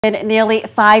In nearly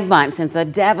 5 months since a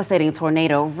devastating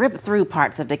tornado ripped through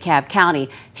parts of DeKalb County,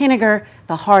 Henagar,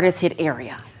 the hardest hit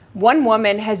area. One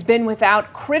woman has been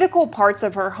without critical parts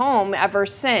of her home ever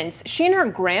since. She and her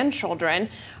grandchildren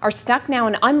are stuck now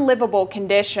in unlivable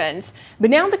conditions. But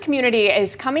now the community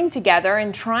is coming together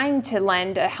and trying to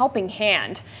lend a helping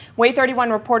hand. WAAY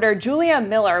 31 reporter Julia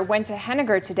Miller went to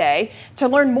Henagar today to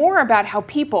learn more about how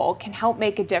people can help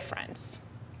make a difference.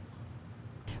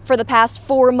 For the past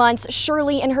 4 months,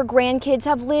 Shirley and her grandkids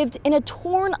have lived in a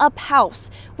torn-up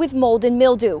house with mold and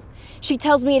mildew. She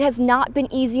tells me it has not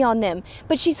been easy on them,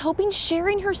 but she's hoping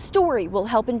sharing her story will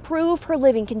help improve her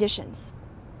living conditions.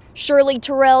 Shirley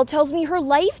Terrell tells me her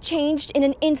life changed in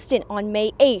an instant on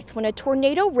May 8th when a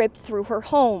tornado ripped through her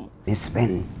home. It's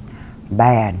been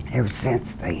bad ever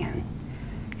since then,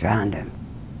 trying to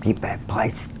keep that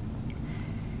place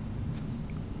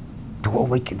to where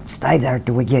we can stay there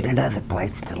till we get another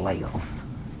place to live.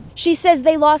 She says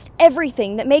they lost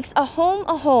everything that makes a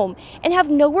home and have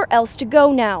nowhere else to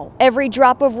go now. Every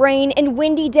drop of rain and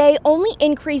windy day only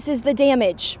increases the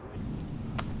damage.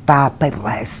 5 people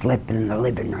have slept in the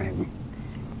living room,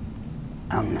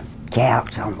 on the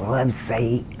couch, on the love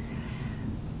seat,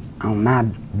 on my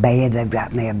bed. They've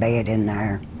got me a bed in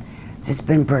there. It's just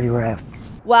been pretty rough.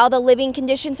 While the living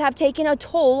conditions have taken a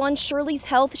toll on Shirley's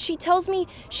health, she tells me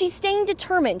she's staying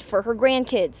determined for her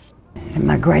grandkids. And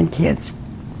my grandkids,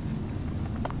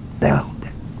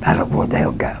 I don't know where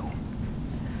they'll go.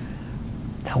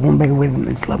 I want to be with them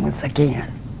as long as I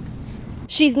can.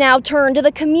 She's now turned to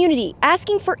the community,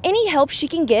 asking for any help she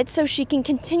can get so she can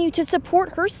continue to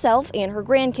support herself and her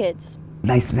grandkids. It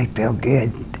makes me feel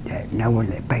good knowing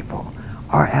that people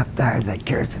are out there that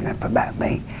cares enough about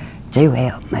me to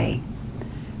help me.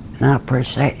 And I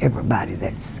appreciate everybody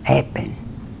that's helping.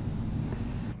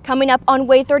 Coming up on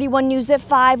WAAY 31 News at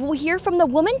 5, we'll hear from the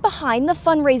woman behind the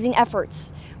fundraising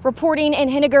efforts. Reporting in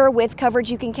Henagar with coverage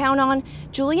you can count on,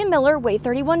 Julia Miller, WAAY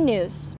 31 News.